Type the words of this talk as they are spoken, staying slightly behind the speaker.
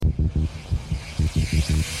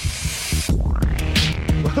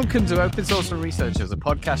Welcome to Open Source for Researchers, a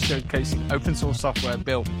podcast showcasing open source software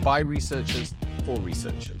built by researchers for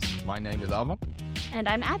researchers. My name is Arfon. And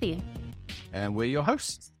I'm Abby. And we're your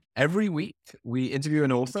hosts. Every week, we interview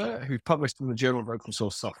an author who's published in the Journal of Open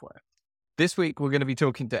Source Software. This week, we're going to be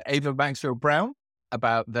talking to Eva Maxfield Brown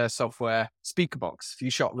about their software, Speakerbox,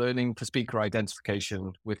 few-shot learning for speaker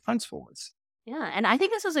identification with transformers. Yeah, and I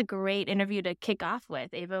think this was a great interview to kick off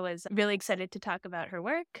with. Eva was really excited to talk about her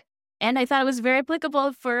work, and I thought it was very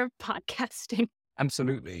applicable for podcasting.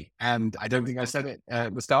 Absolutely. And I don't think I said it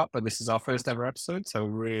at the start, but this is our first ever episode, so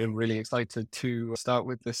we're really excited to start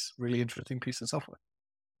with this really interesting piece of software.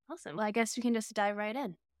 Awesome. Well, I guess we can just dive right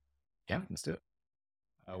in. Yeah, let's do it.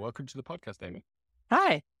 Welcome to the podcast, Amy.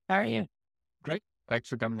 Hi, how are you? Great. Thanks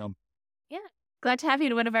for coming on. Yeah, glad to have you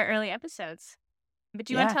to one of our early episodes. But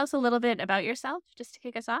do you want to tell us a little bit about yourself, just to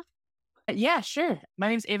kick us off? Yeah, sure. My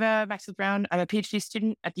name's Eva Maxfield Brown. I'm a PhD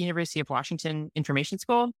student at the University of Washington Information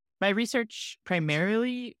School. My research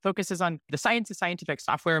primarily focuses on the science of scientific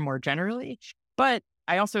software more generally, but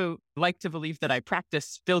I also like to believe that I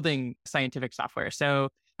practice building scientific software. So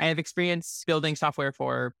I have experience building software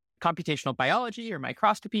for computational biology or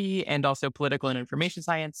microscopy and also political and information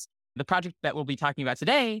science. The project that we'll be talking about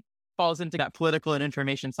today falls into that political and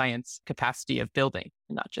information science capacity of building,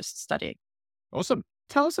 and not just studying. Awesome.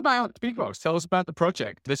 Tell us about Speakerbox. Tell us about the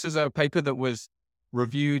project. This is a paper that was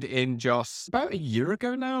reviewed in just about a year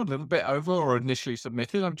ago now, a little bit over, or initially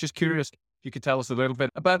submitted. I'm just curious if you could tell us a little bit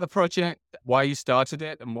about the project, why you started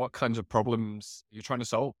it, and what kinds of problems you're trying to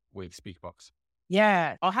solve with Speakerbox.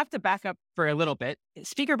 Yeah, I'll have to back up for a little bit.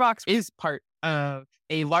 Speakerbox is part of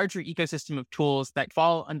a larger ecosystem of tools that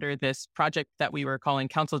fall under this project that we were calling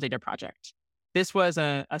Council Data Project. This was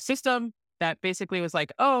a system that basically was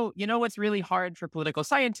like, oh, you know what's really hard for political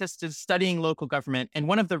scientists is studying local government. And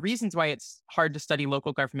one of the reasons why it's hard to study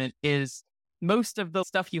local government is most of the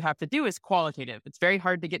stuff you have to do is qualitative. It's very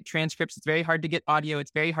hard to get transcripts. It's very hard to get audio. It's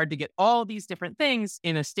very hard to get all these different things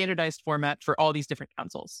in a standardized format for all these different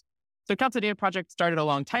councils. So Council Data Project started a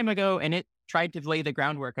long time ago, and it tried to lay the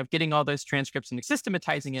groundwork of getting all those transcripts and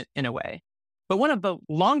systematizing it in a way. But one of the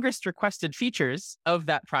longest requested features of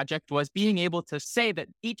that project was being able to say that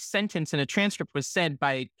each sentence in a transcript was said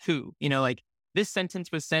by who. You know, like this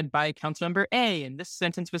sentence was said by Councilmember A, and this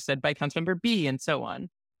sentence was said by Councilmember B, and so on.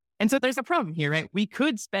 And so there's a problem here, right? We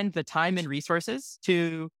could spend the time and resources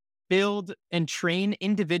to build and train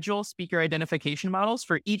individual speaker identification models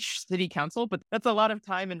for each city council, but that's a lot of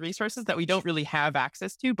time and resources that we don't really have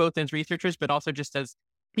access to, both as researchers, but also just as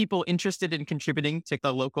people interested in contributing to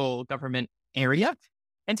the local government area.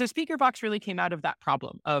 And so Speakerbox really came out of that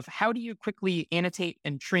problem of how do you quickly annotate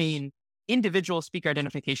and train individual speaker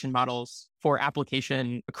identification models for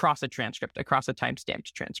application across a transcript, across a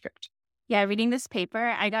time-stamped transcript. Yeah, reading this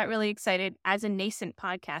paper, I got really excited as a nascent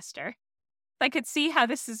podcaster. I could see how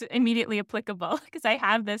this is immediately applicable because I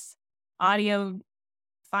have this audio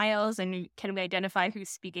files and can identify who's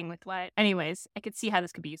speaking with what. Anyways, I could see how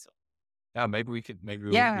this could be useful. Yeah, maybe we should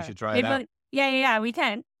try it out. Yeah, we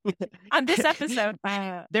can. On this episode.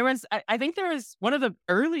 I think there was one of the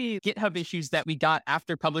early GitHub issues that we got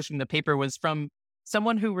after publishing the paper was from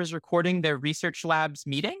someone who was recording their research labs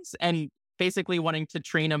meetings and basically wanting to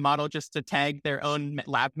train a model just to tag their own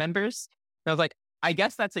lab members. I was like, I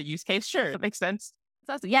guess that's a use case. Sure, that makes sense.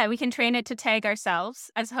 Awesome. Yeah, we can train it to tag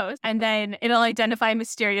ourselves as hosts, and then it'll identify a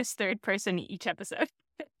mysterious third person each episode.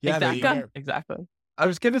 Yeah, exactly. I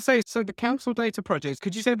was going to say, so the Council Data Project,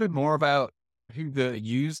 could you say a bit more about who the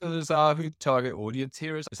users are, who the target audience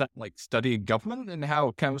here is? Is that like studying government and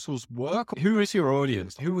how councils work? Who is your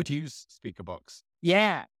audience? Who would use Speakerbox?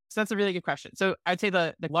 Yeah. So that's a really good question. So I'd say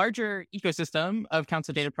the larger ecosystem of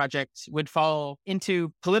Council Data Project would fall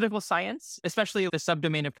into political science, especially the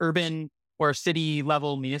subdomain of urban or city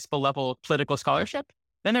level, municipal level political scholarship.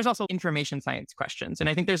 Then there's also information science questions. And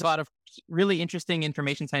I think there's a lot of really interesting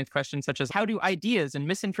information science questions, such as how do ideas and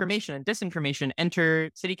misinformation and disinformation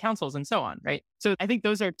enter city councils and so on, right? So I think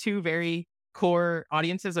those are two very core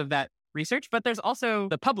audiences of that research. But there's also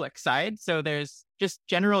the public side. So there's just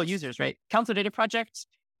general users, right? Council Data Project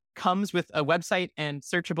comes with a website and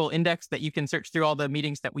searchable index that you can search through all the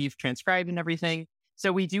meetings that we've transcribed and everything.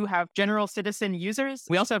 So we do have general citizen users.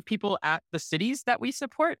 We also have people at the cities that we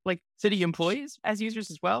support, like city employees as users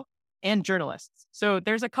as well, and journalists. So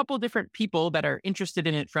there's a couple different people that are interested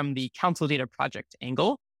in it from the Council Data Project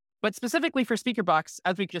angle. But specifically for Speakerbox,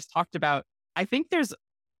 as we just talked about, I think there's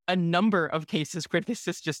a number of cases where this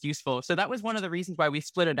is just useful. So that was one of the reasons why we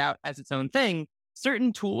split it out as its own thing.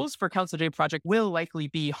 Certain tools for Council Data Project will likely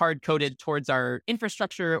be hard-coded towards our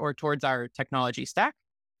infrastructure or towards our technology stack.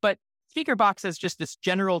 But Speakerbox as just this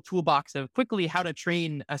general toolbox of quickly how to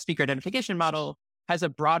train a speaker identification model has a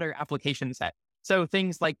broader application set. So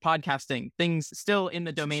things like podcasting, things still in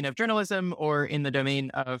the domain of journalism or in the domain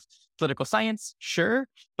of political science, sure,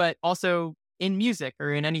 but also in music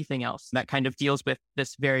or in anything else that kind of deals with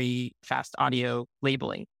this very fast audio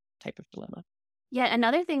labeling type of dilemma. Yeah,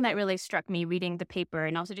 another thing that really struck me reading the paper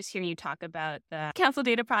and also just hearing you talk about the Council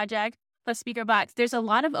Data Project plus Speakerbox, there's a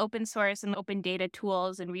lot of open source and open data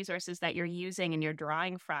tools and resources that you're using and you're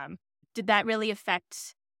drawing from. Did that really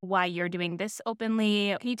affect why you're doing this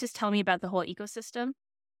openly? Can you just tell me about the whole ecosystem?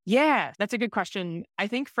 Yeah, that's a good question. I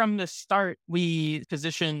think from the start, we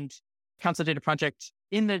positioned Council Data Project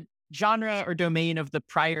in the genre or domain of the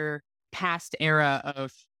prior past era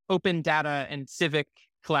of open data and civic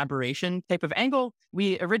collaboration type of angle.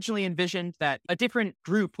 We originally envisioned that a different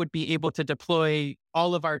group would be able to deploy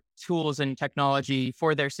all of our tools and technology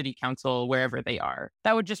for their city council wherever they are.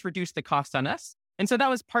 That would just reduce the cost on us. And so that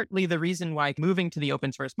was partly the reason why moving to the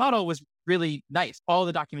open source model was really nice. All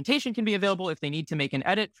the documentation can be available. If they need to make an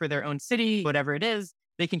edit for their own city, whatever it is,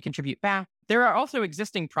 they can contribute back. There are also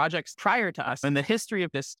existing projects prior to us in the history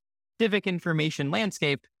of this civic information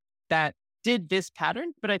landscape that did this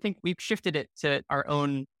pattern, but I think we've shifted it to our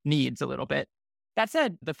own needs a little bit. That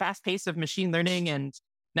said, the fast pace of machine learning and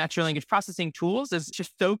natural language processing tools is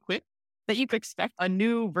just so quick that you could expect a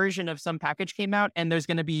new version of some package came out and there's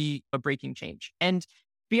going to be a breaking change. And to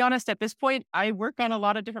be honest, at this point, I work on a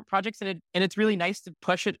lot of different projects and it's really nice to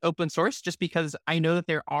push it open source just because I know that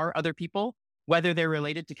there are other people, whether they're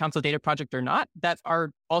related to Council Data Project or not, that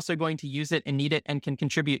are also going to use it and need it and can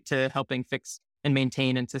contribute to helping fix and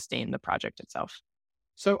maintain and sustain the project itself.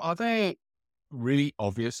 So are there really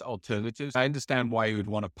obvious alternatives? I understand why you would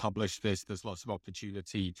want to publish this. There's lots of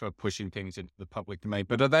opportunity for pushing things into the public domain.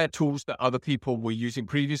 But are there tools that other people were using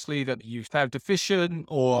previously that you found deficient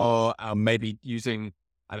or maybe using,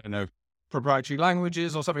 I don't know, proprietary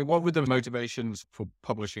languages or something? What were the motivations for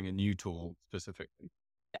publishing a new tool specifically?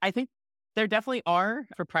 I think there definitely are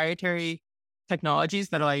proprietary technologies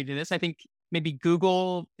that allow you to do this. I think maybe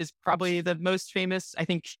Google is probably the most famous. I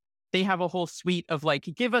think they have a whole suite of like,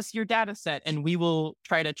 give us your data set and we will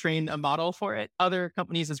try to train a model for it. Other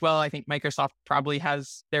companies as well. I think Microsoft probably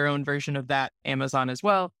has their own version of that, Amazon as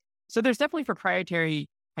well. So there's definitely proprietary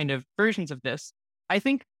kind of versions of this. I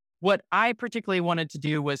think what I particularly wanted to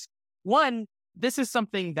do was, one, this is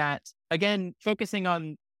something that, again, focusing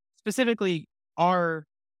on specifically our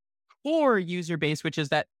core user base, which is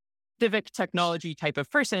that civic technology type of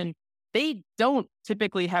person, they don't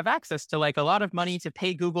typically have access to like a lot of money to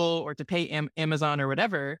pay Google or to pay Amazon or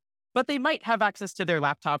whatever, but they might have access to their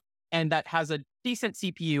laptop and that has a decent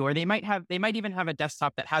CPU, or they might even have a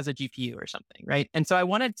desktop that has a GPU or something, right? And so I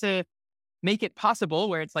wanted to make it possible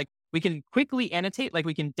where it's like, we can quickly annotate, like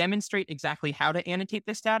we can demonstrate exactly how to annotate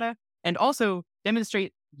this data and also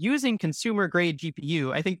demonstrate using consumer grade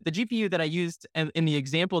GPU. I think the GPU that I used in the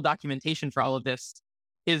example documentation for all of this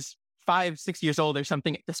is 5-6 years old or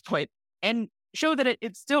something at this point, and show that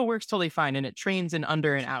it still works totally fine and it trains in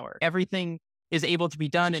under an hour. Everything is able to be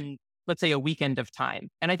done in, let's say, a weekend of time.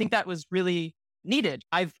 And I think that was really needed.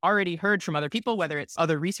 I've already heard from other people, whether it's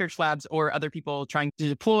other research labs or other people trying to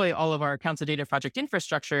deploy all of our Council Data Project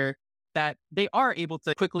infrastructure, that they are able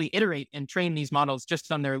to quickly iterate and train these models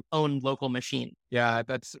just on their own local machine. Yeah,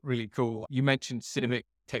 that's really cool. You mentioned civic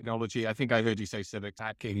technology. I think I heard you say civic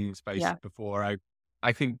hacking space before.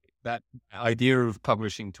 I think that idea of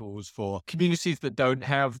publishing tools for communities that don't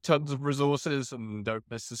have tons of resources and don't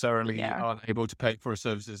necessarily aren't able to pay for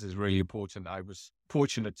services is really important. I was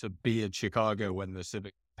fortunate to be in Chicago when the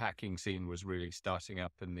civic hacking scene was really starting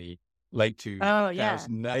up in the late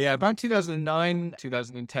 2000s. About 2009,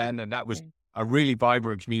 2010. And that was a really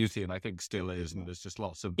vibrant community, and I think still is. And there's just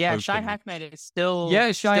lots of Shy Hacknet is still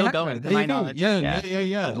going, to my knowledge.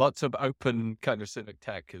 Yeah. Lots of open kind of civic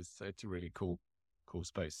tech. It's a really cool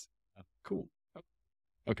space. Cool.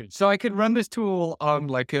 Okay. So I could run this tool on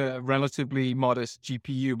like a relatively modest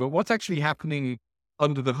GPU, but what's actually happening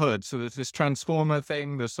under the hood? So there's this transformer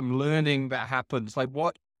thing, there's some learning that happens. Like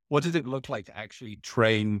what does it look like to actually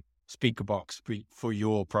train Speakerbox for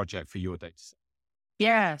your project, for your data set?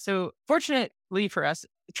 Yeah. So fortunately for us,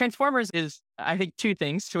 transformers is, I think, two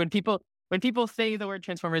things. So when people say the word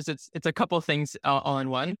transformers, it's a couple of things all in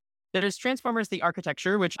one. There's transformers, the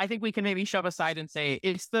architecture, which I think we can maybe shove aside and say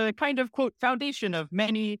it's the kind of, quote, foundation of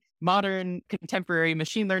many modern contemporary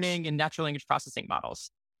machine learning and natural language processing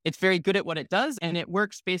models. It's very good at what it does, and it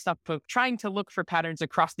works based off of trying to look for patterns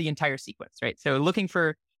across the entire sequence, right? So looking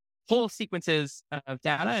for whole sequences of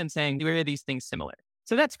data and saying, where are these things similar?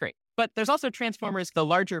 So that's great. But there's also transformers, the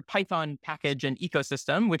larger Python package and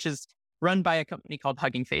ecosystem, which is run by a company called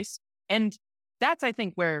Hugging Face. And that's, I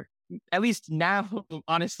think, where, at least now,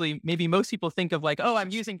 honestly, maybe most people think of like, oh, I'm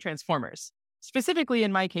using transformers. Specifically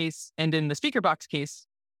in my case and in the Speakerbox case,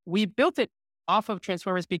 we built it off of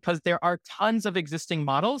transformers because there are tons of existing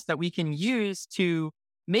models that we can use to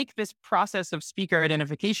make this process of speaker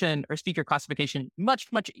identification or speaker classification much,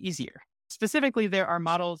 much easier. Specifically, there are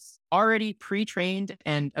models already pre-trained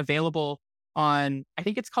and available on, I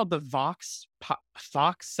think it's called the Vox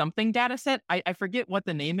something data set. I forget what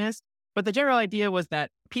the name is, but the general idea was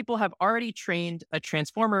that people have already trained a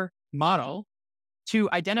transformer model to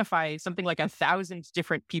identify something like 1,000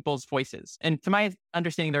 different people's voices. And to my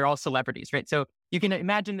understanding, they're all celebrities, right? So you can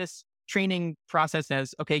imagine this training process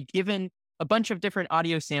as, okay, given a bunch of different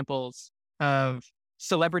audio samples of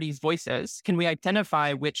celebrities' voices, can we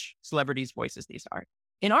identify which celebrities' voices these are?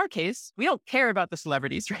 In our case, we don't care about the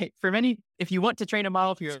celebrities, right? For many, if you want to train a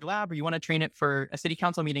model for your lab or you want to train it for a city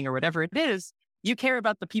council meeting or whatever it is, you care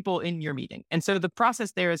about the people in your meeting. And so the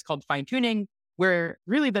process there is called fine tuning, where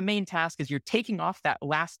really the main task is you're taking off that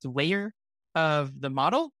last layer of the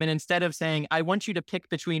model. And instead of saying, I want you to pick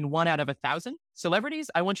between 1 out of 1,000 celebrities,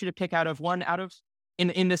 I want you to pick out of one out of,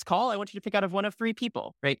 in this call, I want you to pick out of one of 3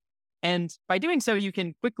 people, right? And by doing so, you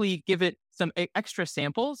can quickly give it some extra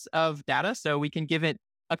samples of data. So we can give it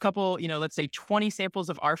a couple, let's say 20 samples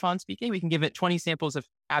of Arfon speaking. We can give it 20 samples of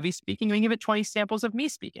Abby speaking. We can give it 20 samples of me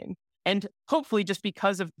speaking. And hopefully just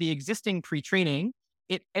because of the existing pre-training,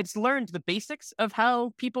 it's learned the basics of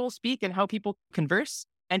how people speak and how people converse.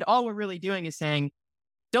 And all we're really doing is saying,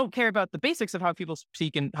 don't care about the basics of how people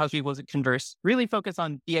speak and how people converse. Really focus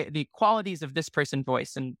on the qualities of this person's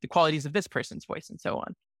voice and the qualities of this person's voice and so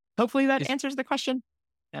on. Hopefully that answers the question.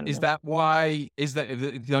 Those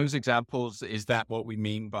examples, is that what we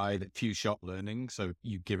mean by the few shot learning? So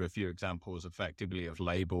you give a few examples effectively of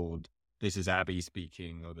labeled, this is Abby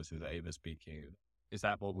speaking or this is Eva speaking. Is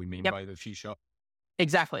that what we mean by the few shot?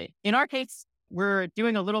 Exactly. In our case, we're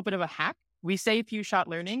doing a little bit of a hack. We say few shot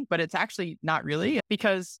learning, but it's actually not really,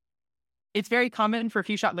 because it's very common for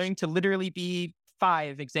few shot learning to literally be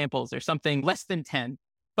 5 examples or something less than 10.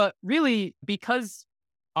 But really, because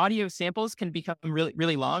audio samples can become really,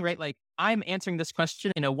 really long, right? Like I'm answering this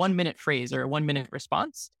question in a 1-minute phrase or a 1-minute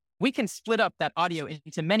response. We can split up that audio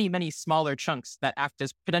into many, many smaller chunks that act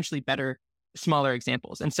as potentially better, smaller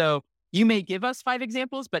examples. And so you may give us 5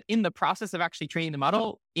 examples, but in the process of actually training the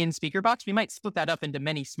model in Speakerbox, we might split that up into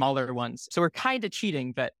many smaller ones. So we're kind of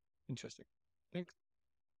cheating, but interesting. Thanks.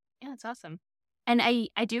 Yeah, that's awesome. And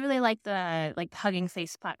I do really like the Hugging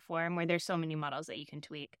Face platform where there's so many models that you can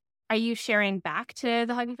tweak. Are you sharing back to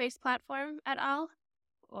the Hugging Face platform at all?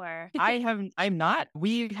 Or I'm not.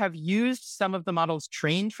 We have used some of the models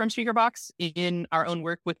trained from Speakerbox in our own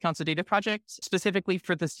work with Council Data Project, specifically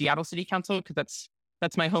for the Seattle City Council, because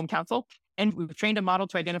that's my home council. And we've trained a model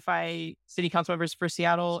to identify city council members for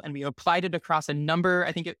Seattle, and we applied it across a number,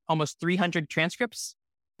 I think almost 300 transcripts.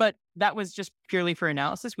 But that was just purely for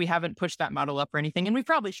analysis. We haven't pushed that model up or anything, and we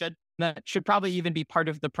probably should. That should probably even be part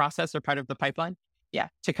of the process or part of the pipeline. Yeah,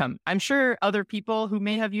 to come. I'm sure other people who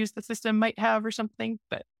may have used the system might have or something,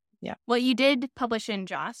 but yeah. Well, you did publish in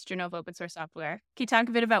JOS, Journal of Open Source Software. Can you talk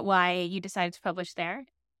a bit about why you decided to publish there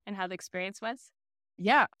and how the experience was?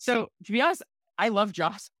 Yeah. So to be honest, I love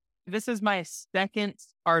JOS. This is my 2nd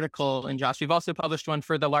article in JOS. We've also published one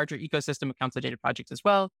for the larger ecosystem of Council Data Projects as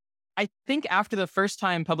well. I think after the first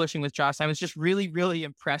time publishing with JOS, I was just really, really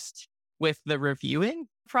impressed with the reviewing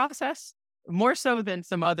process, more so than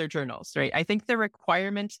some other journals, right? I think the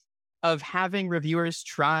requirement of having reviewers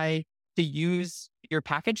try to use your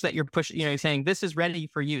package that you're pushing, saying this is ready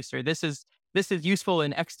for use or this is useful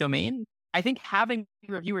in X domain. I think having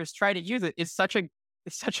reviewers try to use it is such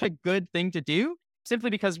a good thing to do, simply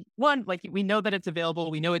because one, like we know that it's available,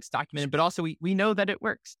 we know it's documented, but also we know that it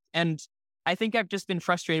works. And I think I've just been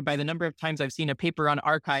frustrated by the number of times I've seen a paper on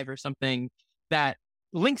Archive or something that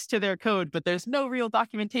links to their code, but there's no real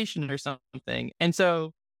documentation or something. And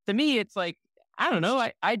so to me, it's like, I don't know.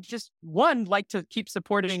 I just, one, like to keep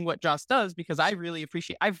supporting what JOS does because I really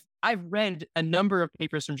appreciate, I've read a number of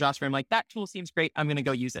papers from JOS where I'm like, that tool seems great. I'm going to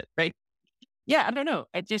go use it. Right. Yeah. I don't know.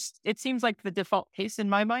 It seems like the default case in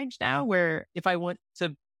my mind now, where if I want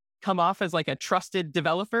to come off as like a trusted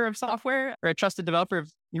developer of software or a trusted developer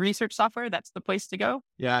of research software, that's the place to go.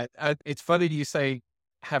 Yeah. It's funny you say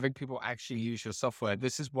having people actually use your software.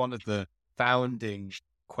 This is one of the founding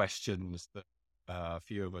questions that a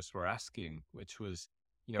few of us were asking, which was,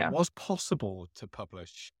 was possible to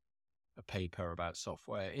publish a paper about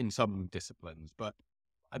software in some disciplines? But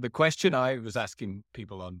the question I was asking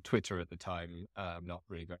people on Twitter at the time, I'm not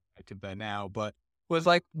really very active there now, but was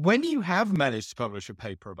like, when you have managed to publish a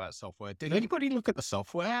paper about software, did anybody look at the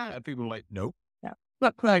software? And people were like, nope. Yeah.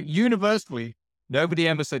 Look, like universally, nobody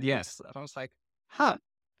ever said yes. And I was like,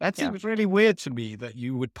 that seems really weird to me that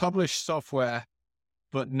you would publish software,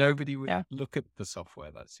 but nobody would look at the software.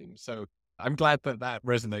 That seems so. I'm glad that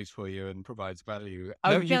resonates for you and provides value.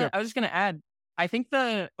 I was just going to add, I think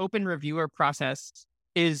the open reviewer process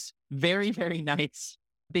is very, very nice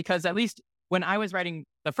because at least when I was writing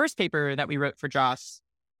the first paper that we wrote for JOS,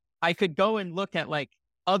 I could go and look at like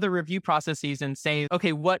other review processes and say,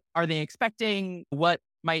 okay, what are they expecting? What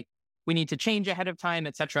might we need to change ahead of time,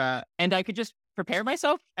 et cetera. And I could just prepare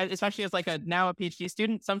myself, especially as like now a PhD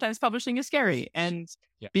student. Sometimes publishing is scary, and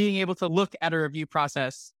being able to look at a review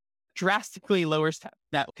process drastically lowers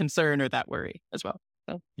that concern or that worry as well.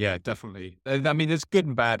 So. Yeah, definitely. I mean, there's good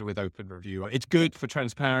and bad with open review. It's good for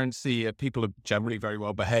transparency. People are generally very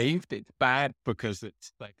well behaved. It's bad because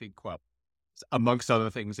it's, I think, well, amongst other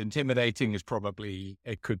things, intimidating is probably,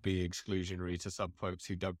 it could be exclusionary to some folks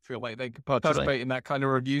who don't feel like they can participate in that kind of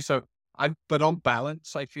review. So but on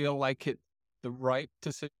balance, I feel like it's the right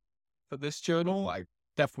decision for this journal. I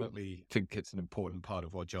definitely think it's an important part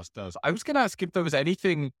of what JOS does. I was going to ask if there was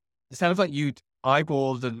anything, it sounds like you'd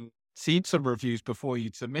eyeballed and seen some reviews before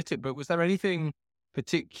you'd submit it, but was there anything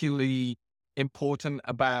particularly important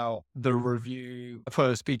about the review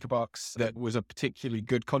for Speakerbox that was a particularly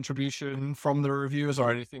good contribution from the reviewers,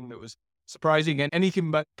 or anything that was surprising and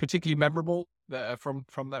anything particularly memorable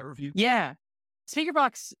from that review? Yeah.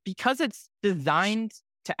 Speakerbox, because it's designed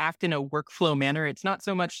to act in a workflow manner, it's not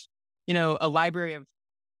so much, a library of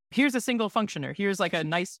here's a single function or here's like a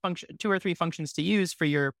nice function, 2 or 3 functions to use for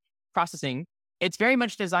your processing. It's very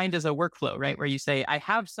much designed as a workflow, right? Where you say, I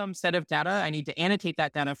have some set of data. I need to annotate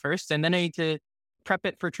that data first, and then I need to prep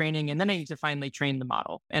it for training, and then I need to finally train the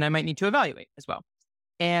model. And I might need to evaluate as well.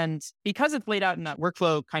 And because it's laid out in that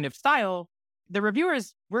workflow kind of style, the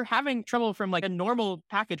reviewers were having trouble from like a normal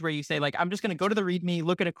package where you say, like, I'm just going to go to the README,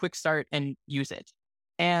 look at a quick start and use it.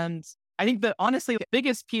 And I think that honestly, the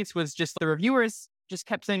biggest piece was just the reviewers just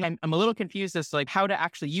kept saying, I'm a little confused as to like how to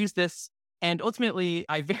actually use this. And ultimately,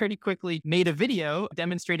 I very quickly made a video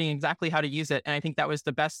demonstrating exactly how to use it. And I think that was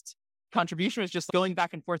the best contribution, was just going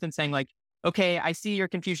back and forth and saying like, okay, I see your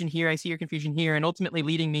confusion here. I see your confusion here. And ultimately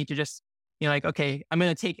leading me to just, like, okay, I'm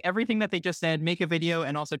going to take everything that they just said, make a video,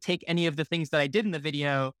 and also take any of the things that I did in the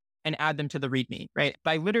video and add them to the README, right?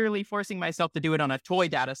 By literally forcing myself to do it on a toy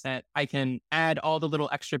data set, I can add all the little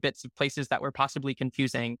extra bits of places that were possibly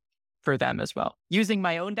confusing for them as well. Using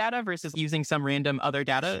my own data versus using some random other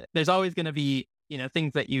data, there's always going to be,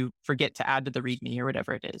 things that you forget to add to the README or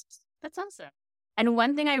whatever it is. That's awesome. And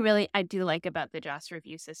one thing I do like about the JOS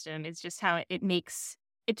review system is just how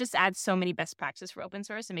it just adds so many best practices for open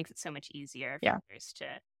source. It makes it so much easier for others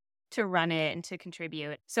to run it and to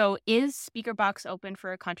contribute. So is Speakerbox open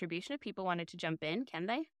for a contribution? If people wanted to jump in, can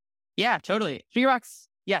they? Yeah, totally. Speakerbox,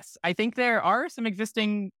 yes. I think there are some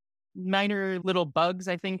existing minor little bugs,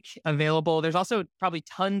 I think, available. There's also probably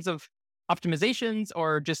tons of optimizations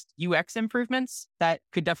or just UX improvements that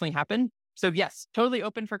could definitely happen. So yes, totally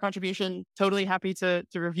open for contribution, totally happy to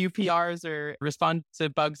review PRs or respond to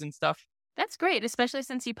bugs and stuff. That's great, especially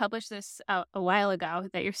since you published this a while ago,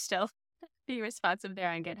 that you're still being responsive there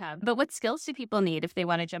on GitHub. But what skills do people need if they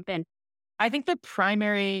want to jump in? I think the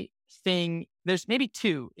primary thing, there's maybe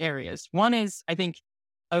 2 areas. One is, I think,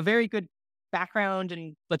 a very good background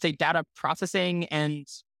in, let's say, data processing and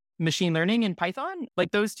machine learning in Python.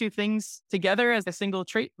 Like those 2 things together as a single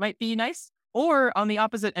trait might be nice. Or on the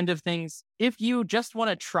opposite end of things, if you just want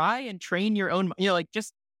to try and train your own,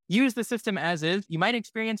 just use the system as is, you might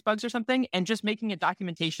experience bugs or something, and just making a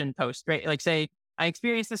documentation post, right? Like say, I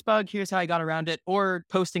experienced this bug, here's how I got around it, or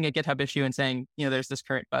posting a GitHub issue and saying, there's this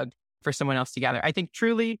current bug for someone else to gather. I think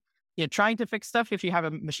truly, trying to fix stuff if you have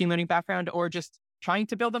a machine learning background or just trying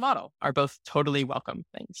to build a model are both totally welcome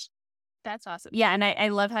things. That's awesome. Yeah. And I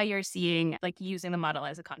love how you're seeing like using the model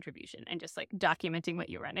as a contribution and just like documenting what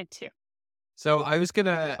you run into. So I'm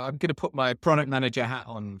gonna put my product manager hat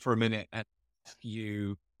on for a minute and ask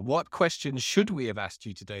you, what questions should we have asked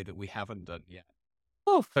you today that we haven't done yet?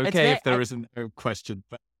 Oh, okay, if there isn't a question,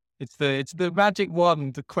 but it's the magic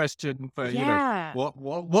wand question for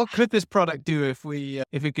what could this product do if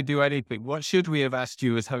it could do anything? What should we have asked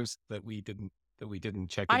you as host that we didn't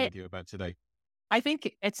check in with you about today? I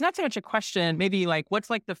think it's not so much a question. Maybe like, what's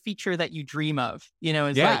like the feature that you dream of?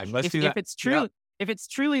 Let's do that. If it's true, if it's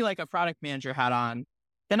truly like a product manager hat on,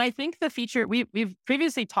 then I think the feature we've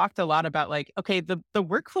previously talked a lot about, like, okay, the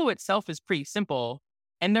workflow itself is pretty simple,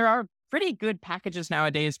 and there are pretty good packages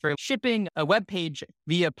nowadays for shipping a web page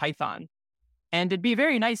via Python. And it'd be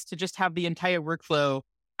very nice to just have the entire workflow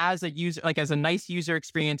as a user, like as a nice user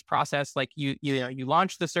experience process. Like you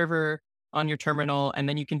launch the server on your terminal, and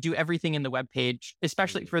then you can do everything in the web page,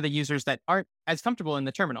 especially for the users that aren't as comfortable in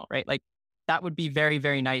the terminal, right? Like that would be very,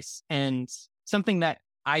 very nice, and something that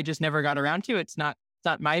I just never got around to. It's not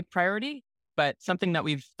my priority, but something that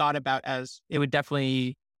we've thought about as it would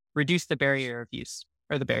definitely reduce the barrier of use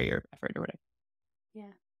or the barrier of effort or whatever.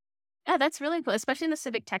 Yeah. Yeah, that's really cool, especially in the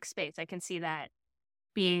civic tech space. I can see that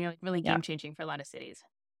being really game changing for a lot of cities.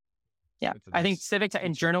 Yeah, I think civic tech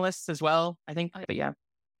and journalists as well. I think, but yeah.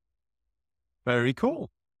 Very cool.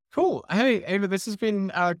 Cool. Hey, Eva, this has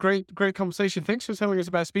been a great conversation. Thanks for telling us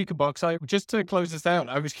about Speakerbox. Just to close this out,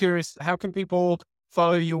 I was curious, how can people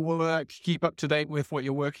follow your work, keep up to date with what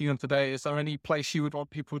you're working on today? Is there any place you would want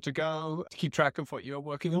people to go to keep track of what you're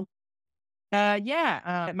working on?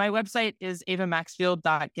 My website is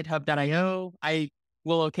evamaxfield.github.io. I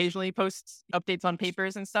will occasionally post updates on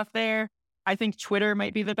papers and stuff there. I think Twitter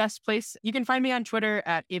might be the best place. You can find me on Twitter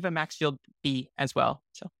at Eva Maxfield B as well.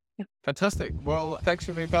 So, yeah. Fantastic. Well, thanks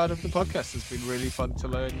for being part of the podcast. It's been really fun to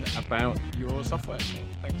learn about your software.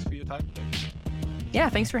 Thanks for your time today. Yeah,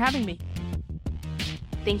 thanks for having me.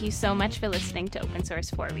 Thank you so much for listening to Open Source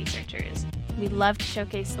for Researchers. We love to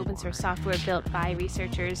showcase open source software built by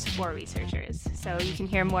researchers for researchers. So you can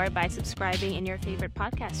hear more by subscribing in your favorite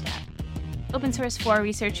podcast app. Open Source for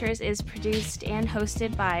Researchers is produced and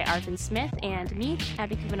hosted by Arfon Smith and me,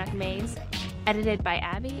 Abby Kubanak-Mays, edited by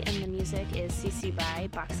Abby, and the music is CC by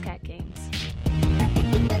Boxcat Games.